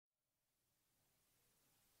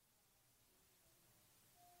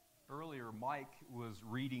Earlier, Mike was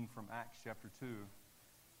reading from Acts chapter 2.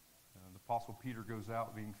 The Apostle Peter goes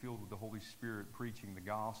out being filled with the Holy Spirit, preaching the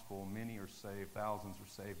gospel. Many are saved, thousands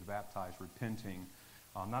are saved, baptized, repenting,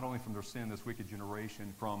 not only from their sin, this wicked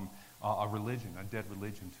generation, from a religion, a dead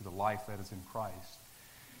religion, to the life that is in Christ.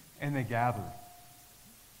 And they gather.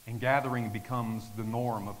 And gathering becomes the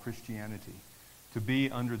norm of Christianity. To be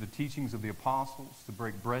under the teachings of the apostles, to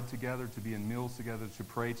break bread together, to be in meals together, to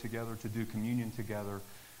pray together, to do communion together,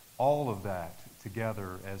 all of that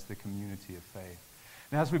together as the community of faith.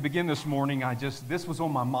 Now, as we begin this morning, this was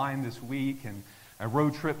on my mind this week, and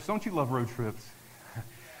road trips. Don't you love road trips?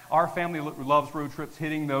 Our family loves road trips,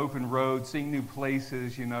 hitting the open road, seeing new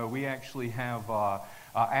places. You know, we actually have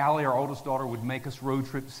Allie, our oldest daughter, would make us road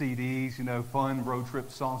trip CDs, fun road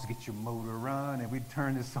trip songs, get your motor run, and we'd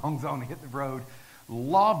turn the songs on and hit the road.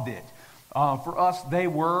 Loved it. For us, they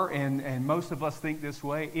were, and most of us think this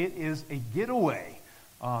way, it is a getaway.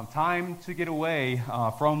 Time to get away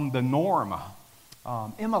from the norm.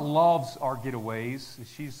 Emma loves our getaways.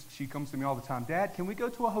 She comes to me all the time, Dad, can we go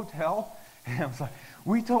to a hotel? And I was like,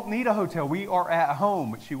 we don't need a hotel. We are at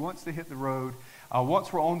home. But she wants to hit the road.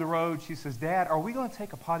 Once we're on the road, she says, Dad, are we going to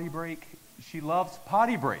take a potty break? She loves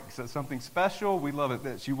potty breaks. That's something special. We love it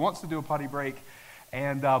that she wants to do a potty break.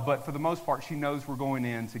 And but for the most part, she knows we're going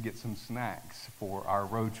in to get some snacks for our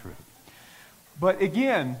road trip. But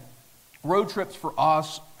again, road trips for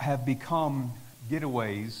us have become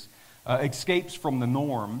getaways, escapes from the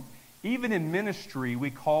norm. Even in ministry, we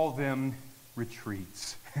call them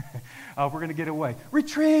retreats. We're going to get away.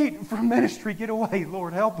 Retreat from ministry, get away.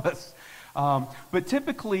 Lord, help us. But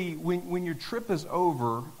typically, when your trip is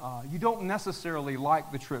over, you don't necessarily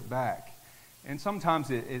like the trip back. And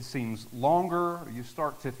sometimes it seems longer. You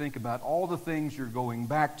start to think about all the things you're going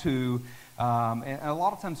back to. And a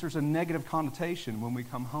lot of times there's a negative connotation when we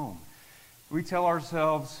come home. We tell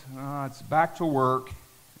ourselves, it's back to work,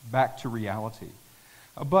 back to reality.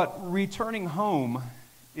 But returning home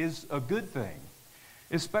is a good thing,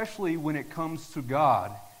 especially when it comes to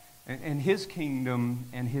God and His kingdom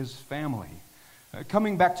and His family.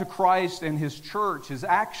 Coming back to Christ and His church is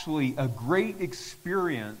actually a great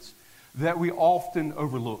experience that we often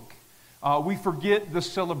overlook. We forget the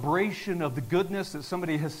celebration of the goodness that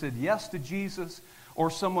somebody has said yes to Jesus, or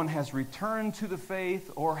someone has returned to the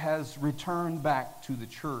faith, or has returned back to the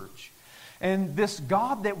church. And this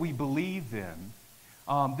God that we believe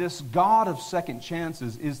in, this God of second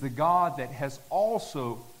chances, is the God that has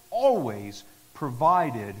also always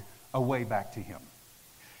provided a way back to Him.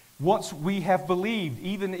 Once we have believed,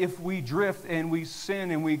 even if we drift and we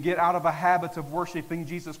sin and we get out of a habit of worshiping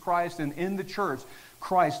Jesus Christ and in the church,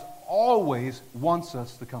 Christ always wants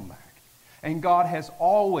us to come back. And God has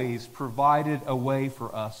always provided a way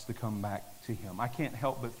for us to come back to Him. I can't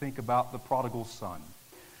help but think about the prodigal son.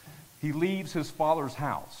 He leaves his father's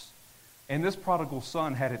house, and this prodigal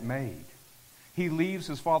son had it made. He leaves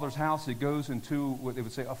his father's house. He goes into what they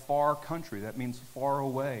would say a far country. That means far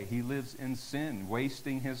away. He lives in sin,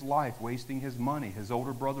 wasting his life, wasting his money. His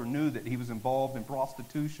older brother knew that he was involved in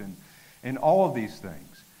prostitution and all of these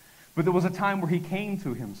things. But there was a time where he came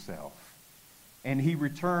to himself, and he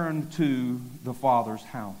returned to the Father's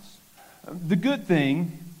house. The good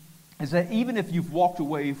thing is that even if you've walked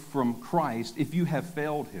away from Christ, if you have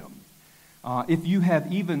failed Him, if you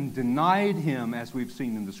have even denied Him, as we've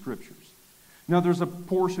seen in the Scriptures. Now, there's a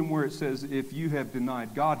portion where it says, if you have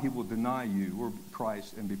denied God, He will deny you, or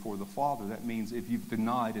Christ, and before the Father. That means if you've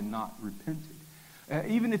denied and not repented.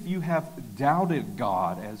 Even if you have doubted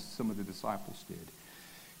God, as some of the disciples did,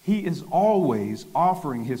 He is always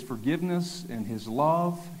offering His forgiveness and His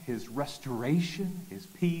love, His restoration, His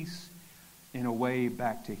peace, in a way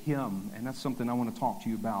back to Him. And that's something I want to talk to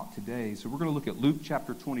you about today. So we're going to look at Luke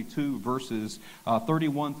chapter 22, verses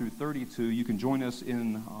 31 through 32. You can join us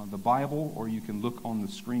in the Bible, or you can look on the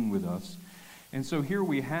screen with us. And so here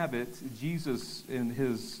we have it. Jesus, in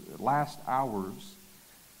His last hours,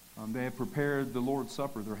 they have prepared the Lord's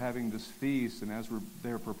Supper. They're having this feast, and as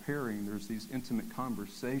they're preparing, there's these intimate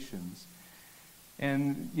conversations.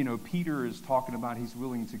 And, Peter is talking about he's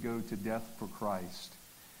willing to go to death for Christ.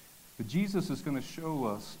 But Jesus is going to show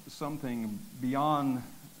us something beyond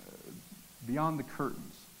the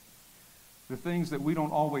curtains. The things that we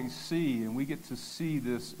don't always see, and we get to see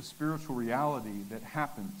this spiritual reality that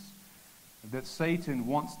happens, that Satan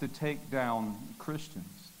wants to take down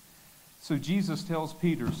Christians. So Jesus tells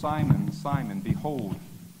Peter, Simon, Simon, behold,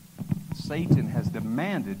 Satan has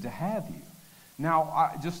demanded to have you.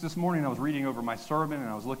 Now, just this morning I was reading over my sermon, and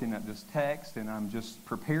I was looking at this text, and I'm just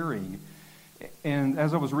preparing. And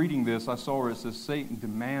as I was reading this, I saw where it says, Satan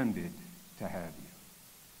demanded to have you.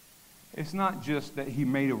 It's not just that he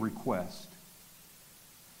made a request.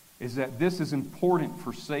 Is that this is important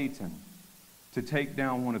for Satan to take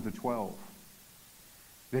down one of the 12.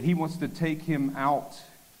 That he wants to take him out.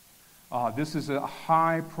 This is a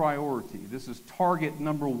high priority. This is target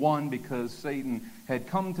number one because Satan had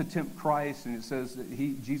come to tempt Christ, and it says that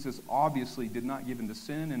Jesus obviously did not give in to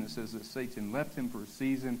sin, and it says that Satan left him for a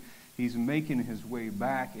season. He's making his way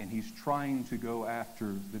back, and he's trying to go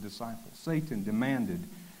after the disciples. Satan demanded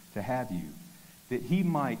to have you, that he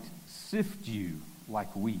might sift you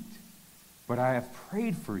like wheat. But I have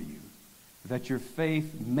prayed for you, that your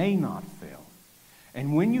faith may not fail.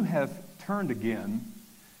 And when you have turned again,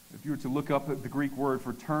 if you were to look up at the Greek word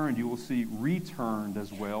for turned, you will see returned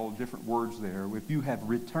as well, different words there. If you have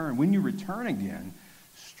returned, when you return again,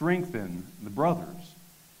 strengthen the brothers,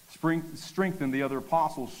 strengthen the other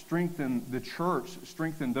apostles, strengthen the church,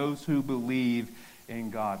 strengthen those who believe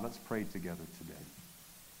in God. Let's pray together today.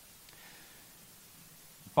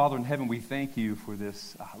 Father in heaven, we thank you for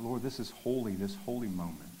this. Lord, this is holy, this holy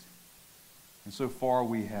moment. And so far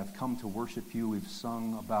we have come to worship you. We've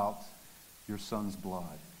sung about your Son's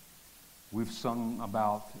blood. We've sung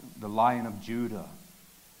about the Lion of Judah,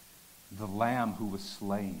 the Lamb who was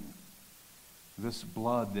slain. This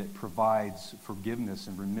blood that provides forgiveness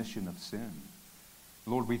and remission of sin.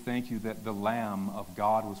 Lord, we thank you that the Lamb of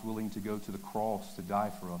God was willing to go to the cross to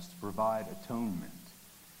die for us, to provide atonement,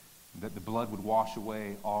 that the blood would wash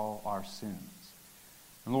away all our sins.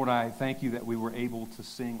 And Lord, I thank you that we were able to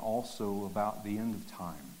sing also about the end of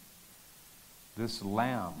time. This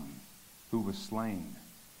Lamb who was slain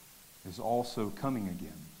is also coming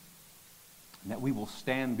again, and that we will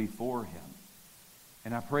stand before him.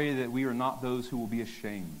 And I pray that we are not those who will be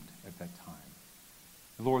ashamed at that time.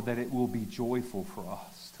 Lord, that it will be joyful for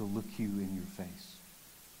us to look you in your face,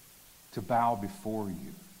 to bow before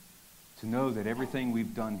you, to know that everything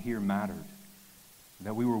we've done here mattered,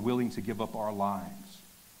 that we were willing to give up our lives,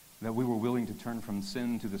 that we were willing to turn from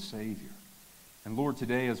sin to the Savior. And Lord,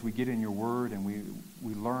 today as we get in your word and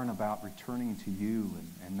we learn about returning to you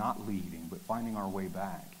and not leaving, but finding our way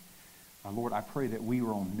back, Lord, I pray that we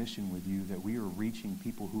are on mission with you, that we are reaching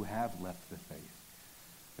people who have left the faith,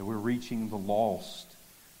 that we're reaching the lost,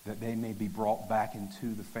 that they may be brought back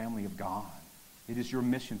into the family of God. It is your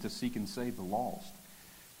mission to seek and save the lost.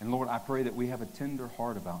 And Lord, I pray that we have a tender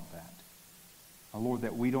heart about that. Lord,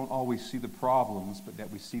 that we don't always see the problems, but that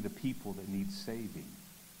we see the people that need saving.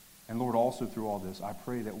 And Lord, also through all this, I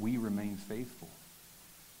pray that we remain faithful.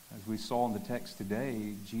 As we saw in the text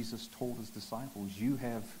today, Jesus told his disciples, you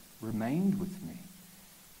have remained with me.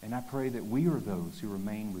 And I pray that we are those who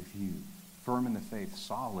remain with you, firm in the faith,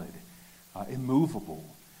 solid, immovable,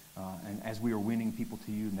 and as we are winning people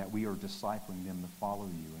to you, and that we are discipling them to follow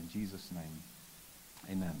you. In Jesus'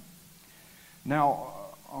 name, amen. Now,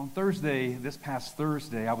 on Thursday, this past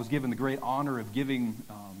Thursday, I was given the great honor of giving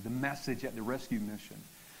the message at the rescue mission.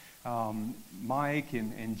 Mike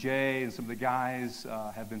and Jay and some of the guys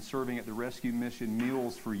have been serving at the rescue mission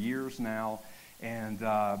meals for years now. And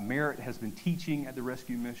Merritt has been teaching at the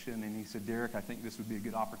rescue mission, and he said, Derek, I think this would be a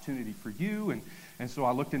good opportunity for you. And so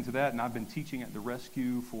I looked into that, and I've been teaching at the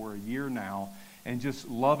rescue for a year now, and just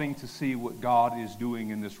loving to see what God is doing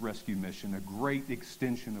in this rescue mission, a great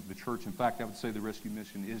extension of the church. In fact, I would say the rescue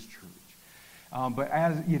mission is church. But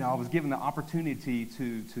as you know, I was given the opportunity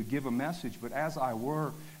to give a message. But as I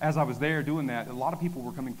was there doing that, a lot of people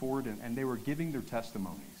were coming forward, and they were giving their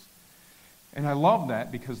testimonies. And I love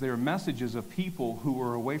that because they are messages of people who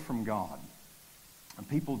were away from God. And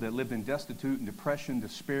people that lived in destitute and depression,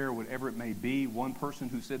 despair, whatever it may be. One person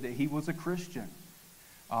who said that he was a Christian.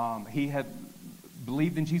 He had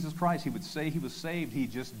believed in Jesus Christ. He would say he was saved. He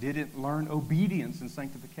just didn't learn obedience and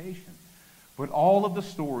sanctification. But all of the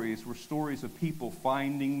stories were stories of people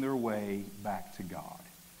finding their way back to God.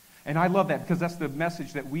 And I love that because that's the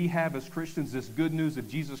message that we have as Christians, this good news of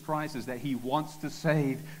Jesus Christ, is that he wants to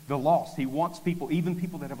save the lost. He wants people, even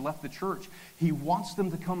people that have left the church, he wants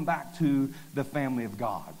them to come back to the family of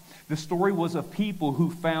God. The story was of people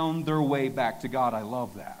who found their way back to God. I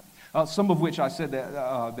love that. Some of which I said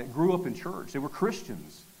that grew up in church. They were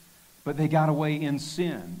Christians, but they got away in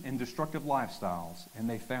sin and destructive lifestyles, and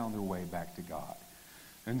they found their way back to God.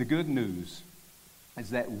 And the good news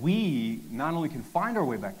is that we not only can find our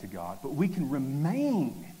way back to God, but we can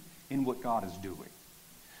remain in what God is doing.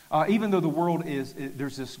 Even though the world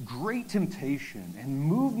there's this great temptation and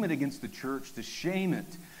movement against the church to shame it,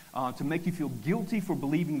 to make you feel guilty for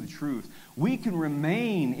believing the truth, we can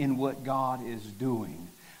remain in what God is doing.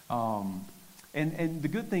 And the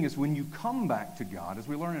good thing is when you come back to God, as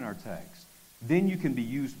we learn in our text, then you can be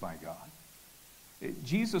used by God.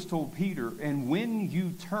 Jesus told Peter, and when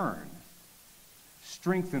you turn,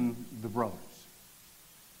 strengthen the brothers.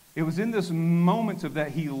 It was in this moment of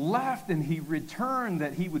that he left and he returned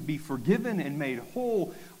that he would be forgiven and made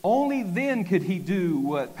whole. Only then could he do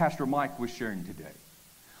what Pastor Mike was sharing today.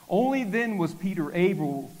 Only then was Peter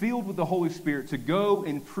able, filled with the Holy Spirit, to go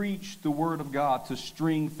and preach the Word of God to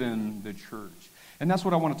strengthen the church. And that's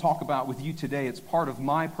what I want to talk about with you today. It's part of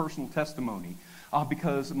my personal testimony.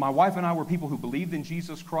 Because my wife and I were people who believed in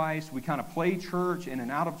Jesus Christ. We kind of played church in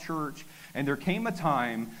and out of church. And there came a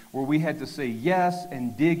time where we had to say yes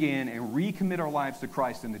and dig in and recommit our lives to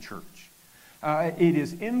Christ in the church. It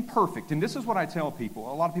is imperfect. And this is what I tell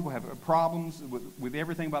people. A lot of people have problems with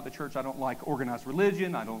everything about the church. I don't like organized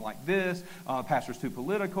religion. I don't like this. The pastor's too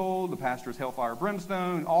political. The pastor's hellfire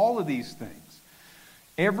brimstone. All of these things.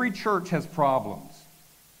 Every church has problems.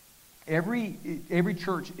 Every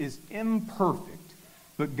church is imperfect.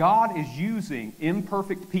 But God is using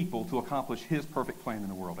imperfect people to accomplish His perfect plan in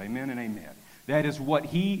the world. Amen and amen. That is what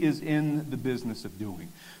He is in the business of doing.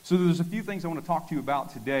 So there's a few things I want to talk to you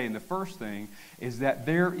about today. And the first thing is that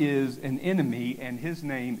there is an enemy, and his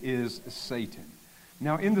name is Satan.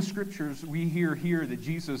 Now, in the Scriptures, we hear here that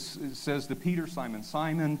Jesus says to Peter, Simon,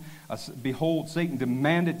 Simon, behold, Satan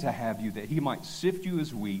demanded to have you that he might sift you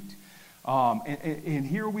as wheat. And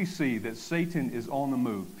here we see that Satan is on the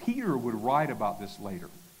move. Peter would write about this later.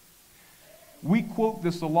 We quote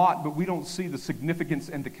this a lot, but we don't see the significance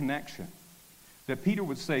and the connection. That Peter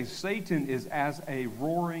would say, Satan is as a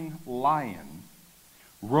roaring lion,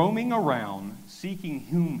 roaming around, seeking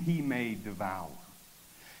whom he may devour.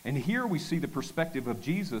 And here we see the perspective of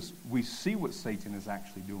Jesus. We see what Satan is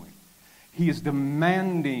actually doing. He is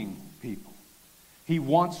demanding people. He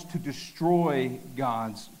wants to destroy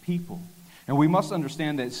God's people. And we must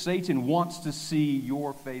understand that Satan wants to see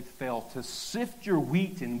your faith fail, to sift your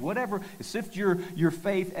wheat in whatever, sift your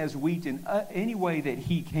faith as wheat in any way that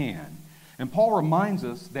he can. And Paul reminds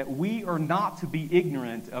us that we are not to be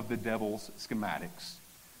ignorant of the devil's schematics,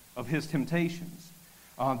 of his temptations.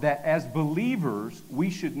 That as believers, we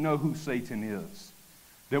should know who Satan is.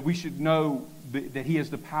 That we should know that he has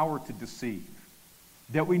the power to deceive.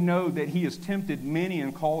 That we know that he has tempted many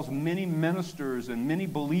and caused many ministers and many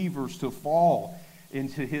believers to fall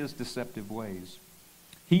into his deceptive ways.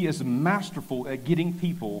 He is masterful at getting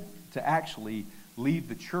people to actually leave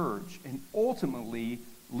the church and ultimately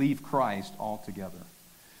leave Christ altogether.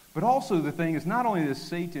 But also the thing is, not only is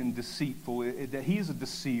Satan deceitful, that he is a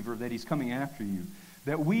deceiver, that he's coming after you,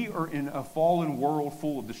 that we are in a fallen world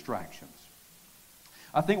full of distractions.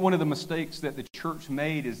 I think one of the mistakes that the church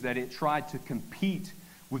made is that it tried to compete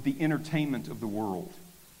with the entertainment of the world.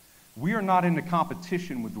 We are not in a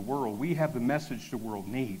competition with the world. We have the message the world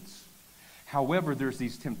needs. However, there's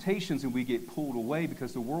these temptations and we get pulled away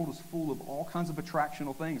because the world is full of all kinds of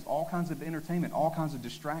attractional things, all kinds of entertainment, all kinds of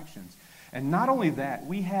distractions. And not only that,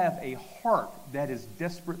 we have a heart that is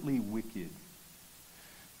desperately wicked.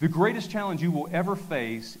 The greatest challenge you will ever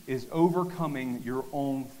face is overcoming your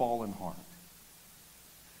own fallen heart.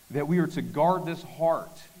 That we are to guard this heart.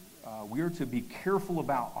 We are to be careful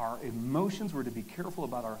about our emotions. We're to be careful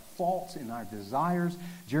about our thoughts and our desires.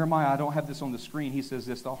 Jeremiah, I don't have this on the screen. He says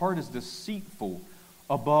this, the heart is deceitful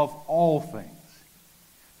above all things.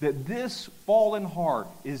 That this fallen heart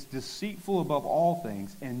is deceitful above all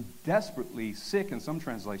things and desperately sick in some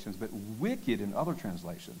translations, but wicked in other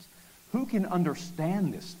translations. Who can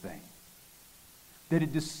understand this thing? That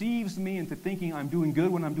it deceives me into thinking I'm doing good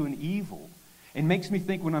when I'm doing evil. It makes me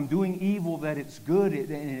think when I'm doing evil that it's good,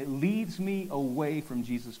 and it leads me away from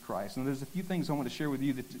Jesus Christ. And there's a few things I want to share with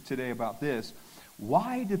you today about this.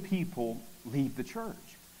 Why do people leave the church?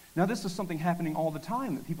 Now, this is something happening all the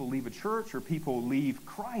time, that people leave a church or people leave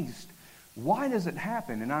Christ. Why does it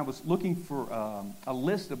happen? And I was looking for a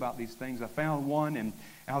list about these things. I found one, and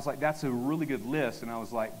I was like, that's a really good list. And I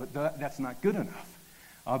was like, but that's not good enough.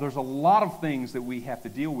 There's a lot of things that we have to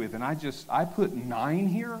deal with. And I put 9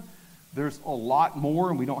 here. There's a lot more,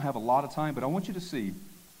 and we don't have a lot of time, but I want you to see,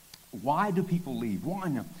 why do people leave?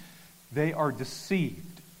 One, they are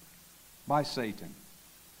deceived by Satan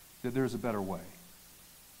that there's a better way.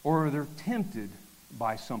 Or they're tempted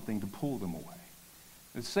by something to pull them away.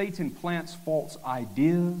 And Satan plants false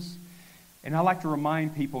ideas, and I like to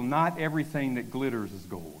remind people, not everything that glitters is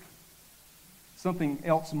gold. Something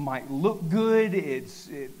else might look good.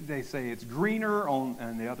 They say it's greener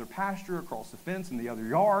on the other pasture across the fence in the other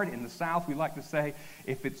yard. In the South, we like to say,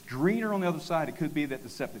 if it's greener on the other side, it could be that the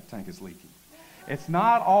septic tank is leaking. It's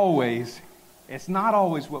not always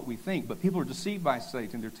what we think, but people are deceived by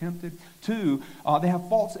Satan. They're tempted. 2, they have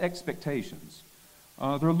false expectations.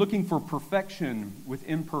 They're looking for perfection with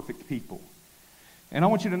imperfect people. And I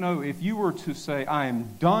want you to know, if you were to say, I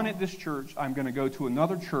am done at this church, I'm going to go to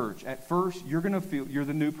another church, at first, you're going to feel, you're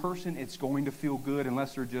the new person, it's going to feel good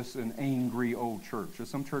unless they're just an angry old church. Or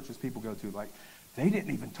some churches people go to, like, they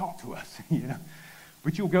didn't even talk to us, you know.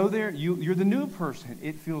 But you'll go there, you're the new person,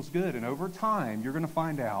 it feels good. And over time, you're going to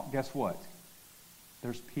find out, guess what?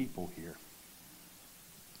 There's people here.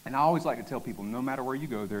 And I always like to tell people, no matter where you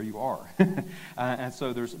go, there you are. And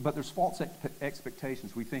so there's false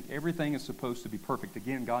expectations. We think everything is supposed to be perfect.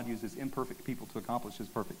 Again, God uses imperfect people to accomplish his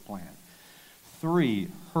perfect plan. 3,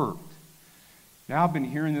 hurt. Now, I've been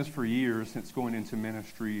hearing this for years since going into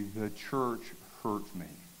ministry. The church hurt me.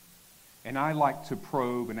 And I like to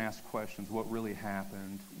probe and ask questions. What really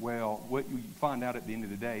happened? Well, what you find out at the end of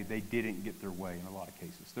the day, they didn't get their way in a lot of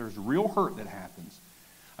cases. There's real hurt that happens.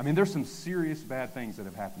 I mean, there's some serious bad things that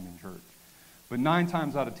have happened in church. But 9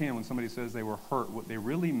 times out of 10, when somebody says they were hurt, what they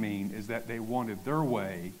really mean is that they wanted their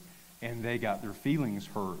way and they got their feelings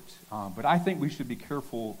hurt. But I think we should be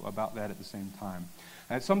careful about that at the same time.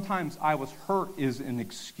 Sometimes I was hurt is an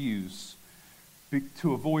excuse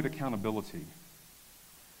to avoid accountability.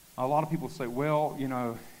 A lot of people say, well, you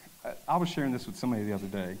know, I was sharing this with somebody the other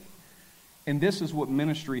day, and this is what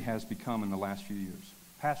ministry has become in the last few years.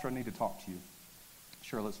 Pastor, I need to talk to you.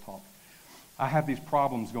 Sure, let's talk. I have these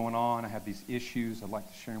problems going on. I have these issues. I'd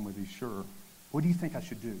like to share them with you. Sure. What do you think I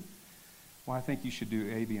should do? Well, I think you should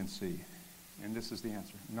do A, B, and C. And this is the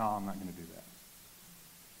answer. No, I'm not going to do that.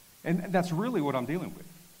 And that's really what I'm dealing with.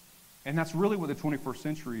 And that's really what the 21st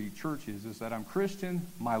century church is that I'm Christian.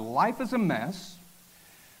 My life is a mess.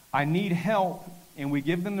 I need help. And we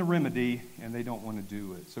give them the remedy, and they don't want to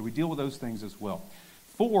do it. So we deal with those things as well.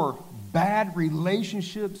 4, bad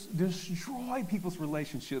relationships destroy people's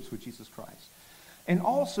relationships with Jesus Christ. And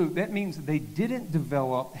also, that means they didn't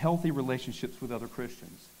develop healthy relationships with other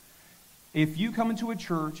Christians. If you come into a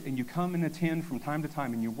church and you come and attend from time to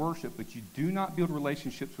time and you worship, but you do not build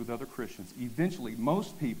relationships with other Christians, eventually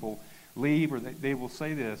most people leave, or they will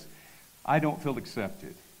say this, I don't feel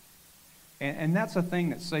accepted. And that's a thing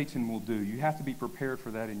that Satan will do. You have to be prepared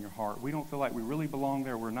for that in your heart. We don't feel like we really belong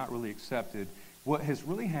there. We're not really accepted. What has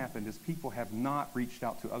really happened is people have not reached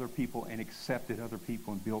out to other people and accepted other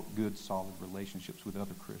people and built good, solid relationships with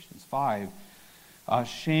other Christians. 5,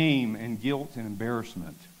 shame and guilt and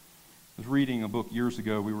embarrassment. I was reading a book years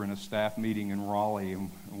ago. We were in a staff meeting in Raleigh, and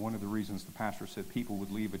one of the reasons the pastor said people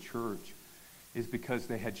would leave a church is because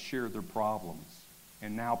they had shared their problems,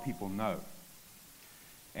 and now people know.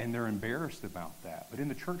 And they're embarrassed about that. But in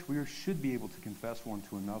the church, we should be able to confess one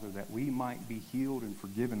to another that we might be healed and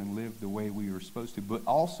forgiven and live the way we are supposed to, but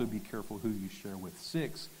also be careful who you share with.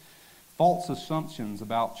 6, false assumptions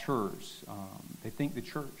about church. They think the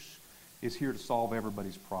church is here to solve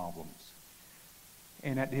everybody's problems.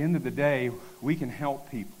 And at the end of the day, we can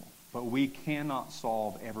help people, but we cannot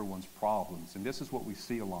solve everyone's problems. And this is what we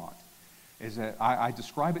see a lot. Is that I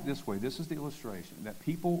describe it this way. This is the illustration. That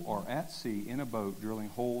people are at sea in a boat drilling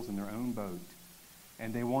holes in their own boat,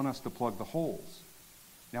 and they want us to plug the holes.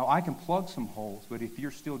 Now, I can plug some holes, but if you're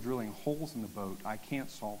still drilling holes in the boat, I can't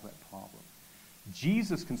solve that problem.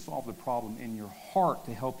 Jesus can solve the problem in your heart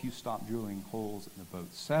to help you stop drilling holes in the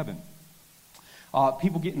boat. 7,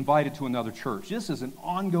 people get invited to another church. This is an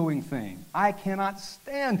ongoing thing. I cannot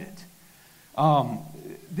stand it.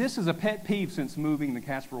 This is a pet peeve since moving to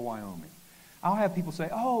Casper, Wyoming. I'll have people say,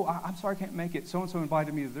 oh, I'm sorry I can't make it. So-and-so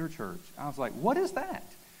invited me to their church. I was like, what is that?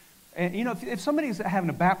 And, you know, if somebody's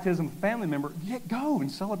having a baptism of a family member, go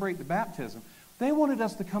and celebrate the baptism. They wanted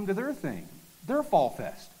us to come to their thing, their fall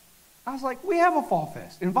fest. I was like, we have a fall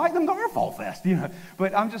fest. Invite them to our fall fest, you know.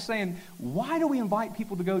 But I'm just saying, why do we invite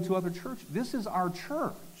people to go to other churches? This is our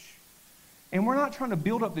church. And we're not trying to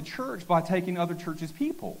build up the church by taking other churches'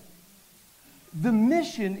 people. The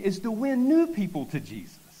mission is to win new people to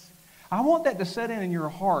Jesus. I want that to set in your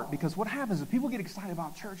heart, because what happens is people get excited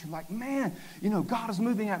about church and like, man, you know, God is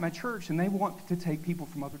moving at my church, and they want to take people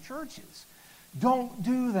from other churches. Don't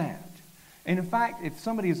do that. And in fact, if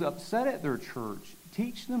somebody is upset at their church,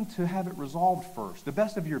 teach them to have it resolved first, the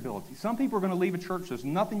best of your ability. Some people are going to leave a church. There's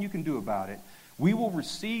nothing you can do about it. We will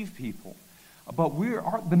receive people. But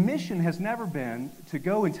the mission has never been to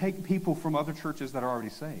go and take people from other churches that are already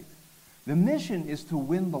saved. The mission is to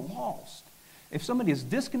win the lost. If somebody is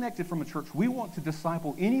disconnected from a church, we want to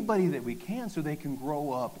disciple anybody that we can so they can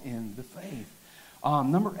grow up in the faith.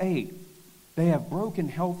 Number 8, they have broken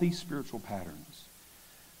healthy spiritual patterns.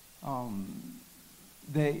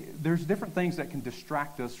 There's different things that can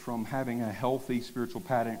distract us from having a healthy spiritual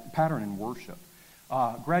pattern in worship.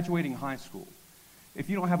 Graduating high school. If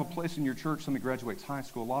you don't have a place in your church, somebody graduates high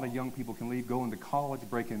school, a lot of young people can leave, go into college,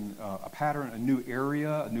 break in a pattern, a new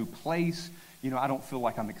area, a new place. I don't feel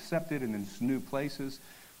like I'm accepted in these new places.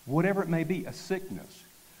 Whatever it may be, a sickness.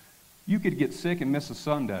 You could get sick and miss a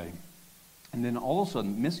Sunday, and then all of a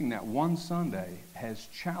sudden, missing that one Sunday has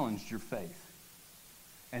challenged your faith.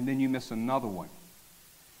 And then you miss another one.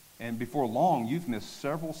 And before long, you've missed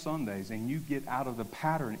several Sundays, and you get out of the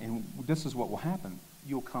pattern, and this is what will happen.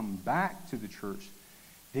 You'll come back to the church,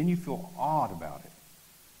 then you feel odd about it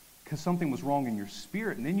because something was wrong in your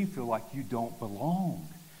spirit, and then you feel like you don't belong.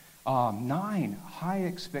 9, high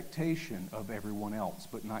expectation of everyone else,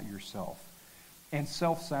 but not yourself. And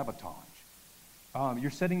self-sabotage.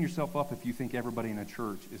 You're setting yourself up if you think everybody in a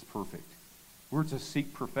church is perfect. We're to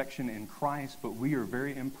seek perfection in Christ, but we are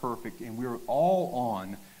very imperfect, and we're all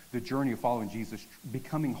on the journey of following Jesus,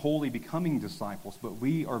 becoming holy, becoming disciples, but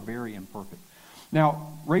we are very imperfect.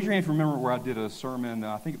 Now, raise your hand if you remember where I did a sermon,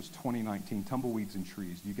 I think it was 2019, Tumbleweeds and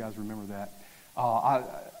Trees. Do you guys remember that?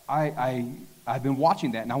 I've been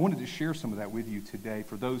watching that, and I wanted to share some of that with you today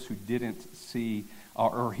for those who didn't see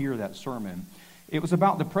or hear that sermon. It was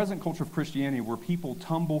about the present culture of Christianity where people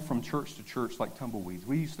tumble from church to church like tumbleweeds.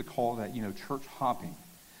 We used to call that, church hopping.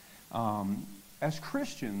 As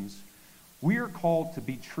Christians, we are called to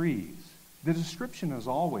be trees. The description is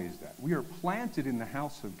always that. We are planted in the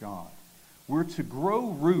house of God. We're to grow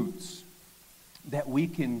roots that we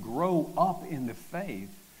can grow up in the faith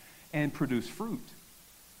and produce fruit.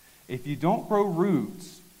 If you don't grow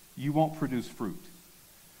roots, you won't produce fruit.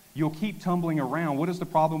 You'll keep tumbling around. What is the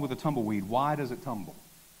problem with a tumbleweed? Why does it tumble?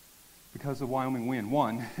 Because of Wyoming wind,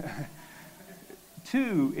 1.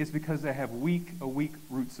 2 is because they have a weak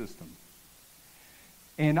root system.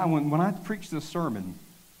 And when I preached this sermon,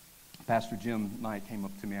 Pastor Jim Knight came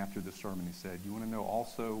up to me after the sermon. He said, "You want to know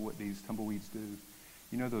also what these tumbleweeds do?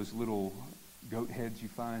 You know those little goat heads you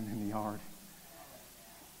find in the yard?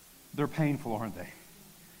 They're painful, aren't they?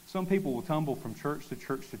 Some people will tumble from church to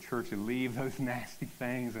church to church and leave those nasty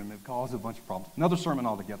things, and they've caused a bunch of problems." Another sermon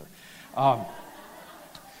altogether.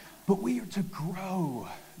 But we are to grow.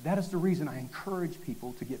 That is the reason I encourage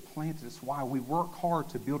people to get planted. It's why we work hard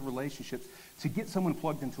to build relationships, to get someone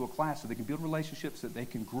plugged into a class so they can build relationships that they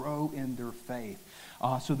can grow in their faith,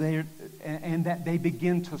 and that they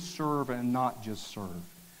begin to serve and not just serve.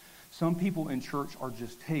 Some people in church are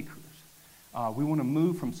just takers. We want to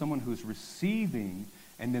move from someone who's receiving,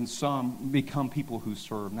 and then some become people who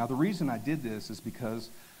serve. Now, the reason I did this is because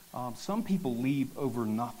some people leave over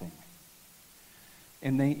nothing.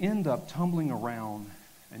 And they end up tumbling around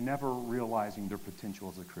and never realizing their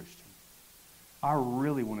potential as a Christian. I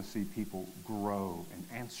really want to see people grow and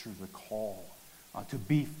answer the call to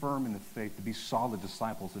be firm in the faith, to be solid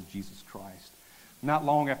disciples of Jesus Christ. Not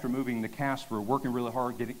long after moving to Casper, working really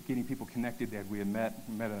hard, getting people connected that we had met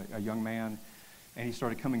a young man, and he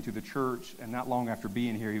started coming to the church, and not long after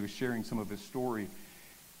being here, he was sharing some of his story,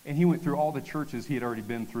 and he went through all the churches he had already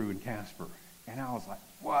been through in Casper, and I was like,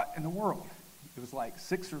 what in the world? It was like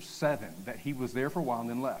 6 or 7 that he was there for a while and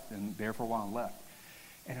then left, and there for a while and left.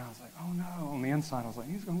 And I was like, oh no, on the inside, I was like,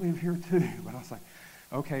 he's going to live here too. But I was like,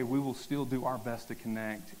 okay, we will still do our best to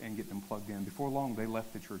connect and get them plugged in. Before long, they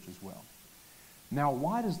left the church as well. Now,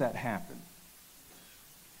 why does that happen?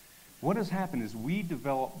 What has happened is we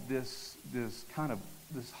develop this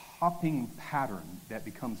hopping pattern that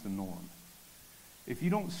becomes the norm. If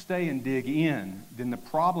you don't stay and dig in, then the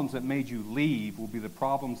problems that made you leave will be the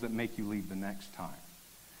problems that make you leave the next time.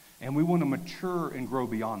 And we want to mature and grow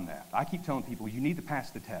beyond that. I keep telling people, you need to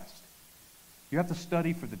pass the test. You have to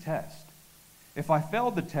study for the test. If I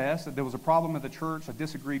failed the test, if there was a problem at the church, I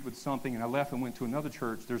disagreed with something, and I left and went to another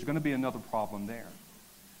church, there's going to be another problem there.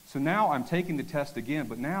 So now I'm taking the test again,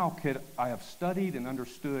 but now I have studied and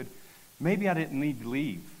understood, maybe I didn't need to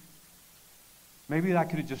leave. Maybe I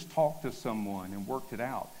could have just talked to someone and worked it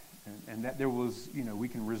out, and that there was, we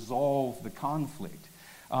can resolve the conflict.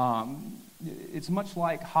 It's much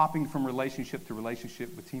like hopping from relationship to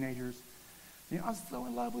relationship with teenagers. I was so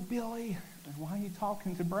in love with Billy, and why are you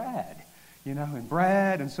talking to Brad? And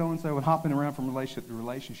Brad and so-and-so, and hopping around from relationship to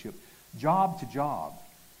relationship, job to job.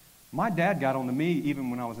 My dad got on to me even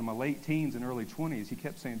when I was in my late teens and early 20s. He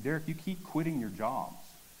kept saying, Derek, you keep quitting your jobs.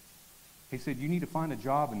 He said, you need to find a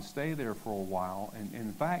job and stay there for a while. And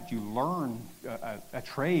in fact, you learn a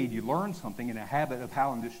trade, you learn something and a habit of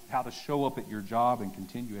how to show up at your job and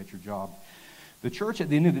continue at your job. The church, at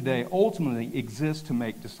the end of the day, ultimately exists to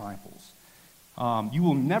make disciples. You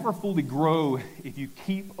will never fully grow if you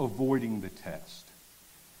keep avoiding the test.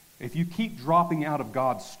 If you keep dropping out of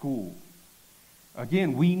God's school.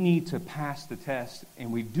 Again, we need to pass the test,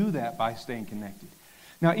 and we do that by staying connected.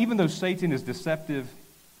 Now, even though Satan is deceptive,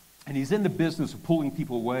 and he's in the business of pulling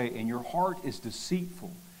people away, and your heart is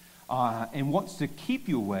deceitful and wants to keep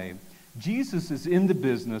you away, Jesus is in the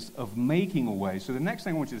business of making a way. So the next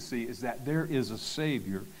thing I want you to see is that there is a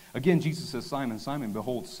Savior. Again, Jesus says, Simon, Simon,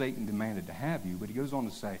 behold, Satan demanded to have you. But he goes on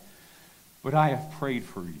to say, but I have prayed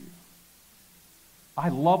for you. I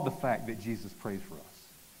love the fact that Jesus prays for us.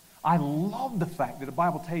 I love the fact that the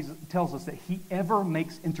Bible tells us that he ever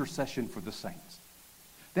makes intercession for the saints.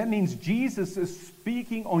 That means Jesus is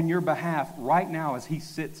speaking on your behalf right now as he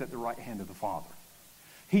sits at the right hand of the Father.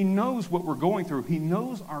 He knows what we're going through. He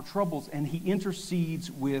knows our troubles, and he intercedes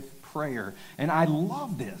with prayer. And I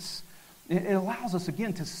love this. It allows us,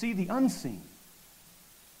 again, to see the unseen.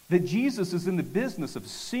 That Jesus is in the business of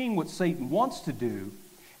seeing what Satan wants to do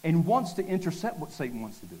and wants to intercept what Satan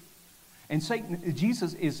wants to do. And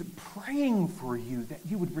Jesus is praying for you that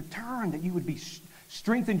you would return, that you would be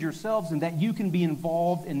strengthened yourselves, and that you can be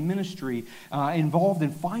involved in ministry, involved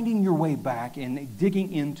in finding your way back and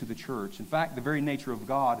digging into the church. In fact, the very nature of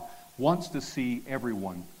God wants to see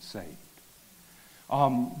everyone saved.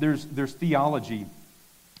 There's theology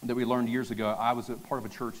that we learned years ago. I was a part of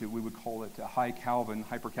a church that we would call it a high Calvin,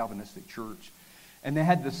 hyper-Calvinistic church. And they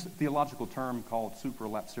had this theological term called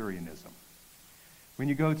supralapsarianism. When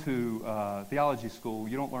you go to theology school,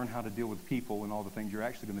 you don't learn how to deal with people and all the things you're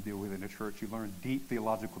actually going to deal with in a church. You learn deep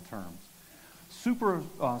theological terms.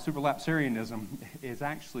 Supralapsarianism is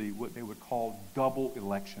actually what they would call double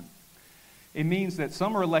election. It means that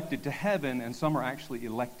some are elected to heaven and some are actually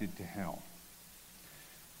elected to hell.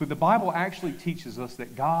 But the Bible actually teaches us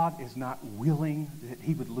that God is not willing that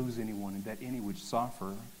he would lose anyone and that any would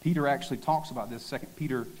suffer. Peter actually talks about this, 2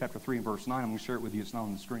 Peter chapter 3 and verse 9. I'm going to share it with you. It's not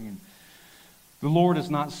on the screen. The Lord is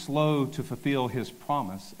not slow to fulfill his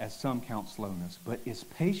promise, as some count slowness, but is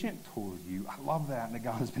patient toward you. I love that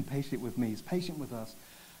God has been patient with me. He's patient with us,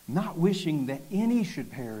 not wishing that any should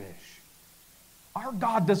perish. Our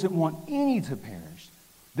God doesn't want any to perish,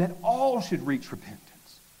 that all should reach repentance.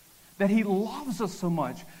 That he loves us so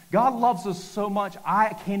much. God loves us so much,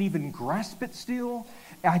 I can't even grasp it still.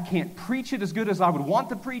 I can't preach it as good as I would want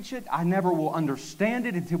to preach it. I never will understand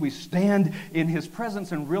it until we stand in his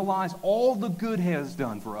presence and realize all the good he has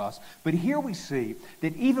done for us. But here we see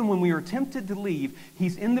that even when we are tempted to leave,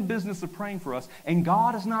 he's in the business of praying for us. And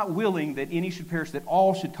God is not willing that any should perish, that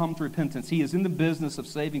all should come to repentance. He is in the business of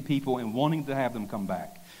saving people and wanting to have them come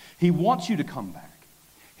back. He wants you to come back.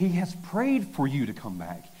 He has prayed for you to come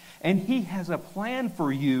back. And he has a plan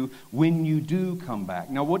for you when you do come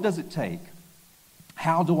back. Now, what does it take?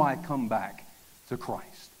 How do I come back to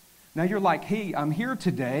Christ? Now, you're like, hey, I'm here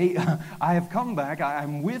today. I have come back.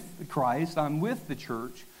 I'm with Christ. I'm with the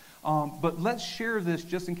church. But let's share this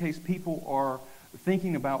just in case people are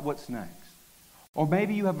thinking about what's next. Or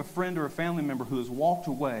maybe you have a friend or a family member who has walked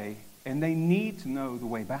away and they need to know the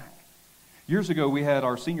way back. Years ago, we had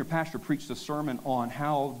our senior pastor preach a sermon on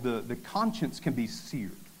how the conscience can be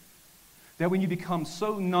seared. That when you become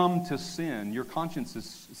so numb to sin, your conscience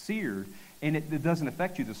is seared, and it doesn't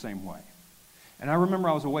affect you the same way. And I remember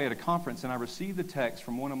I was away at a conference, and I received a text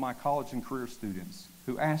from one of my college and career students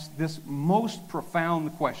who asked this most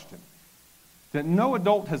profound question that no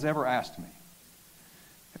adult has ever asked me.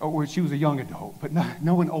 Or she was a young adult, but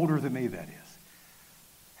no one older than me, that is.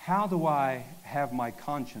 How do I have my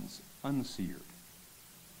conscience unseared?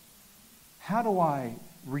 How do I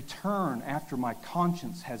return after my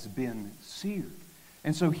conscience has been seared?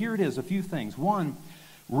 And so here it is, a few things. One,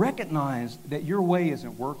 recognize that your way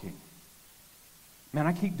isn't working. Man,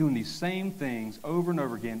 I keep doing these same things over and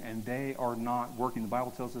over again, and they are not working. The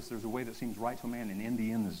Bible tells us there's a way that seems right to a man, and in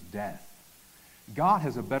the end is death. God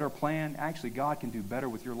has a better plan. Actually, God can do better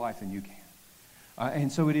with your life than you can.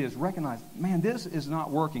 And so it is. Recognize, man, this is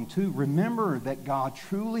not working. Two, remember that God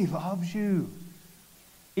truly loves you.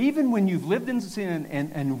 Even when you've lived in sin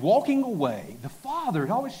and walking away, the Father,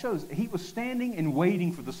 it always shows, he was standing and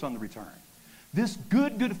waiting for the Son to return. This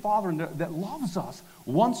good, good Father that loves us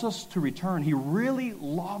wants us to return. He really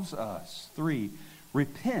loves us. Three,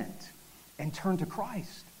 repent and turn to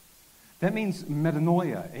Christ. That means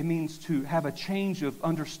metanoia. It means to have a change of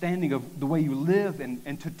understanding of the way you live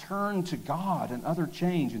and to turn to God, another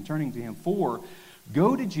change in turning to him. Four,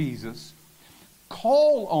 go to Jesus,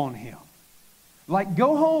 call on him. Like,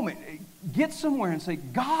 go home and get somewhere and say,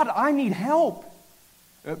 God, I need help.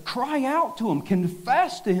 Cry out to him.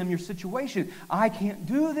 Confess to him your situation. I can't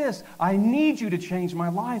do this. I need you to change my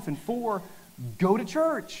life. And four, go to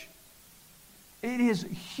church. It is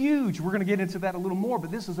huge. We're going to get into that a little more,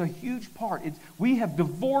 but this is a huge part. We have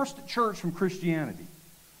divorced church from Christianity.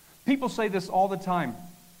 People say this all the time.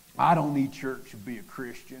 I don't need church to be a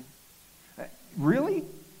Christian. Really?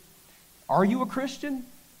 Are you a Christian?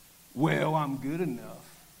 Well, I'm good enough.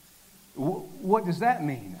 What does that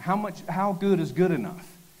mean? How good is good enough?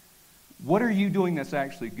 What are you doing that's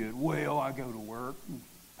actually good? Well, I go to work,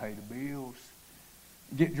 pay the bills,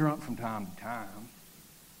 get drunk from time to time,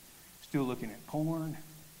 still looking at porn,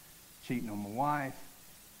 cheating on my wife.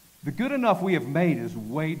 The good enough we have made is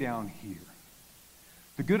way down here.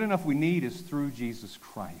 The good enough we need is through Jesus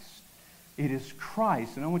Christ. It is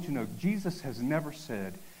Christ, and I want you to know, Jesus has never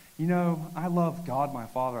said, you know, I love God my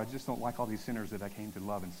Father, I just don't like all these sinners that I came to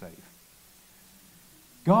love and save.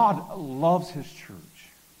 God loves his church.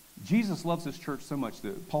 Jesus loves his church so much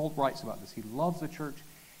that Paul writes about this. He loves the church.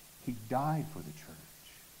 He died for the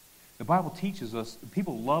church. The Bible teaches us,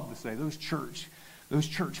 people love to say, those church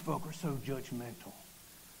folk are so judgmental.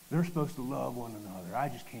 They're supposed to love one another. I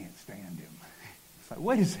just can't stand them. It's like,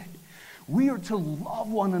 wait a second. We are to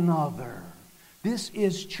love one another. This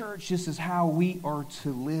is church. This is how we are to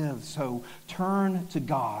live. So turn to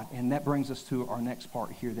God. And that brings us to our next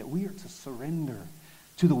part here, that we are to surrender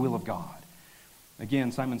to the will of God.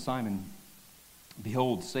 Again, Simon,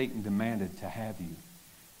 behold, Satan demanded to have you,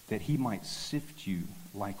 that he might sift you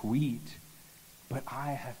like wheat. But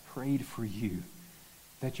I have prayed for you,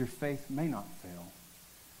 that your faith may not fail,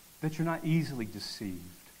 that you're not easily deceived,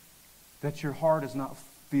 that your heart is not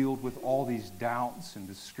filled with all these doubts and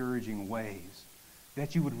discouraging ways,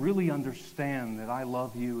 that you would really understand that I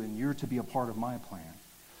love you and you're to be a part of my plan.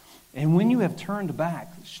 And when you have turned back,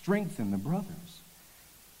 strengthen the brothers.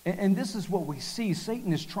 And this is what we see.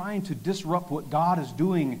 Satan is trying to disrupt what God is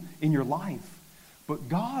doing in your life. But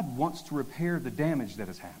God wants to repair the damage that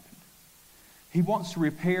has happened. He wants to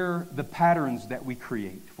repair the patterns that we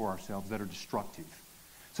create for ourselves that are destructive.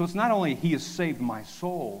 So it's not only he has saved my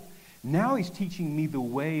soul, now he's teaching me the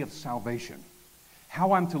way of salvation.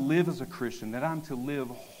 How I'm to live as a Christian, that I'm to live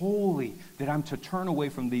holy, that I'm to turn away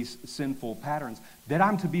from these sinful patterns, that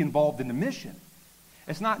I'm to be involved in the mission.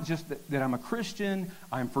 It's not just that I'm a Christian,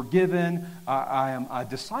 I'm forgiven, I am a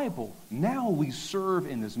disciple. Now we serve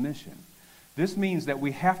in this mission. This means that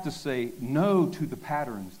we have to say no to the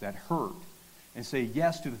patterns that hurt and say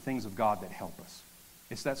yes to the things of God that help us.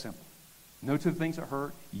 It's that simple. No to the things that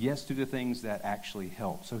hurt, yes to the things that actually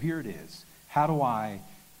help. So here it is. How do I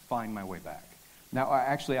find my way back? Now,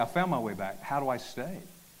 I found my way back. How do I stay?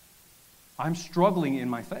 I'm struggling in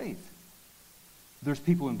my faith. There's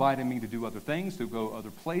people inviting me to do other things, to go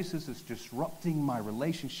other places. It's disrupting my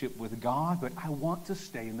relationship with God, but I want to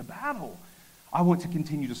stay in the battle. I want to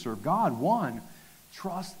continue to serve God. One,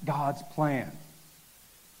 trust God's plan.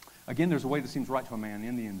 Again, there's a way that seems right to a man,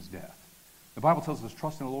 in the end is death. The Bible tells us,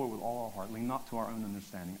 trust in the Lord with all our heart, lean not to our own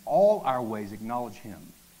understanding. All our ways acknowledge him,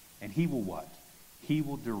 and he will what? He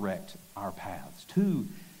will direct our paths. Two,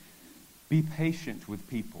 be patient with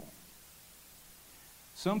people.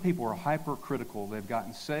 Some people are hypercritical. They've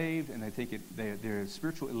gotten saved, and they think they're a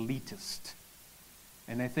spiritual elitist,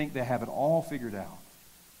 and they think they have it all figured out.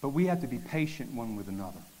 But we have to be patient one with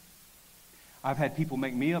another. I've had people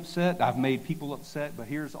make me upset. I've made people upset. But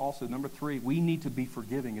here's also number 3. We need to be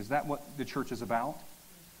forgiving. Is that what the church is about?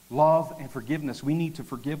 Love and forgiveness. We need to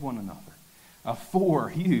forgive one another. 4,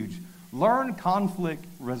 huge. Learn conflict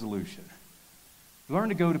resolution. Learn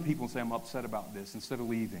to go to people and say, I'm upset about this, instead of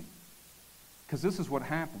leaving. Because this is what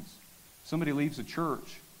happens. Somebody leaves a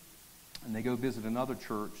church, and they go visit another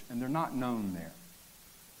church, and they're not known there.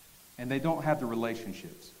 And they don't have the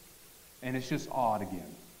relationships. And it's just odd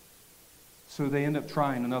again. So they end up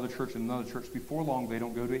trying another church and another church. Before long, they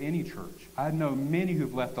don't go to any church. I know many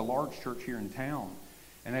who've left a large church here in town,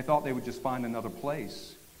 and they thought they would just find another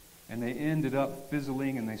place. And they ended up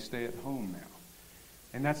fizzling, and they stay at home now.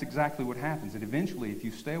 And that's exactly what happens. And eventually, if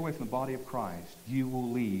you stay away from the body of Christ, you will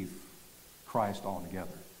leave Christ altogether.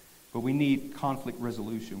 But we need conflict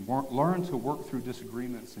resolution. Learn to work through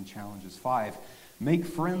disagreements and challenges. 5, make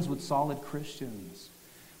friends with solid Christians.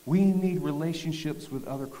 We need relationships with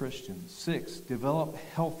other Christians. 6, develop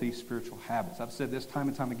healthy spiritual habits. I've said this time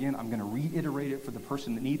and time again. I'm going to reiterate it for the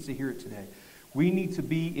person that needs to hear it today. We need to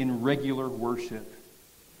be in regular worship.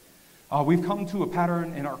 We've come to a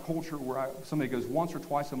pattern in our culture where somebody goes once or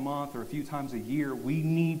twice a month or a few times a year. We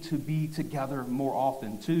need to be together more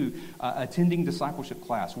often. 2, attending discipleship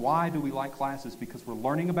class. Why do we like classes? Because we're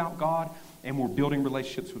learning about God and we're building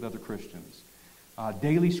relationships with other Christians.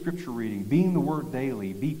 Daily scripture reading, being the Word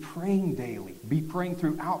daily, be praying daily, be praying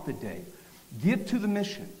throughout the day. Give to the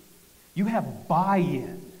mission. You have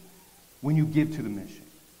buy-in when you give to the mission.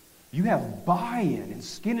 You have buy-in and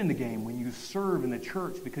skin in the game when you serve in the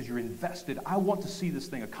church because you're invested. I want to see this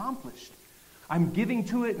thing accomplished. I'm giving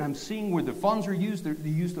to it and I'm seeing where the funds are used. They're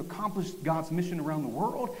used to accomplish God's mission around the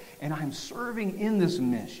world, and I'm serving in this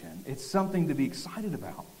mission. It's something to be excited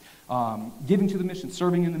about. giving to the mission,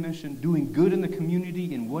 serving in the mission, doing good in the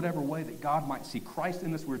community in whatever way that God might see Christ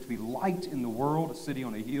in us. We're to be light in the world, a city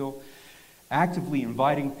on a hill, actively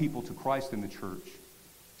inviting people to Christ in the church.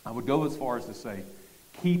 I would go as far as to say,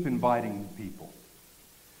 keep inviting people.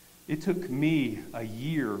 It took me a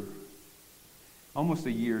year, almost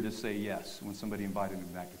a year, to say yes when somebody invited me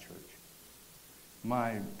back to church.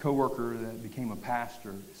 My coworker that became a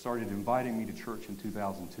pastor started inviting me to church in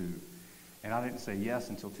 2002. And I didn't say yes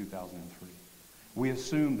until 2003. We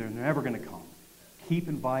assume they're never going to come. Keep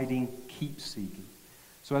inviting, keep seeking.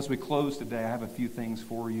 So as we close today, I have a few things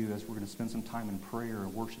for you as we're going to spend some time in prayer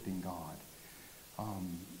and worshiping God.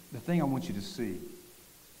 The thing I want you to see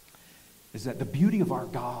is that the beauty of our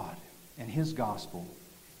God and His gospel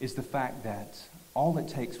is the fact that all it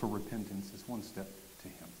takes for repentance is one step to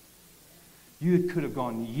Him. You could have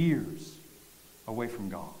gone years away from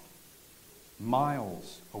God,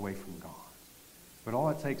 miles away from God. But all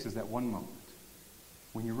it takes is that one moment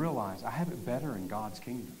when you realize, I have it better in God's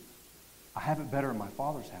kingdom. I have it better in my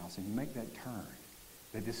Father's house. And you make that turn,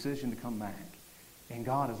 that decision to come back. And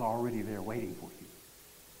God is already there waiting for you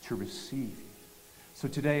to receive you. So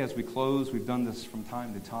today as we close, we've done this from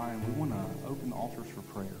time to time. We want to open the altars for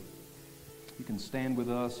prayer. You can stand with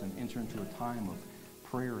us and enter into a time of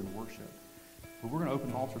prayer and worship. But we're going to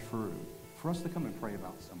open the altars for us to come and pray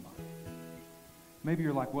about somebody. Maybe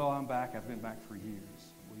you're like, well, I'm back. I've been back for years.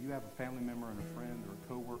 Well, you have a family member and a friend or a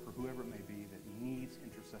coworker, whoever it may be, that needs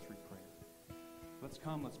intercessory prayer. Let's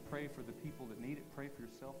come. Let's pray for the people that need it. Pray for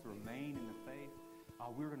yourself to remain in the faith.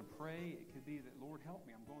 We're going to pray. It could be that, Lord, help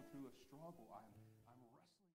me. I'm going through a struggle.